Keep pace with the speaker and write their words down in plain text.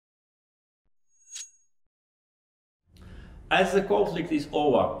As the conflict is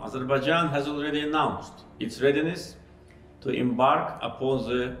over, Azerbaijan has already announced its readiness to embark upon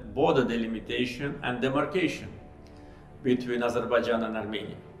the border delimitation and demarcation between Azerbaijan and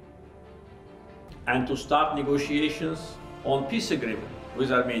Armenia, and to start negotiations on peace agreement with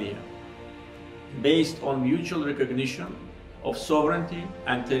Armenia based on mutual recognition of sovereignty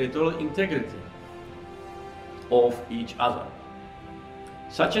and territorial integrity of each other.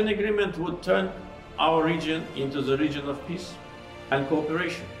 Such an agreement would turn our region into the region of peace and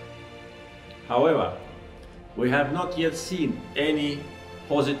cooperation. However, we have not yet seen any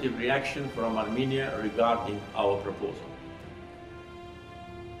positive reaction from Armenia regarding our proposal.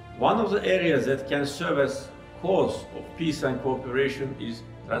 One of the areas that can serve as cause of peace and cooperation is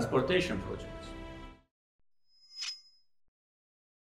transportation project.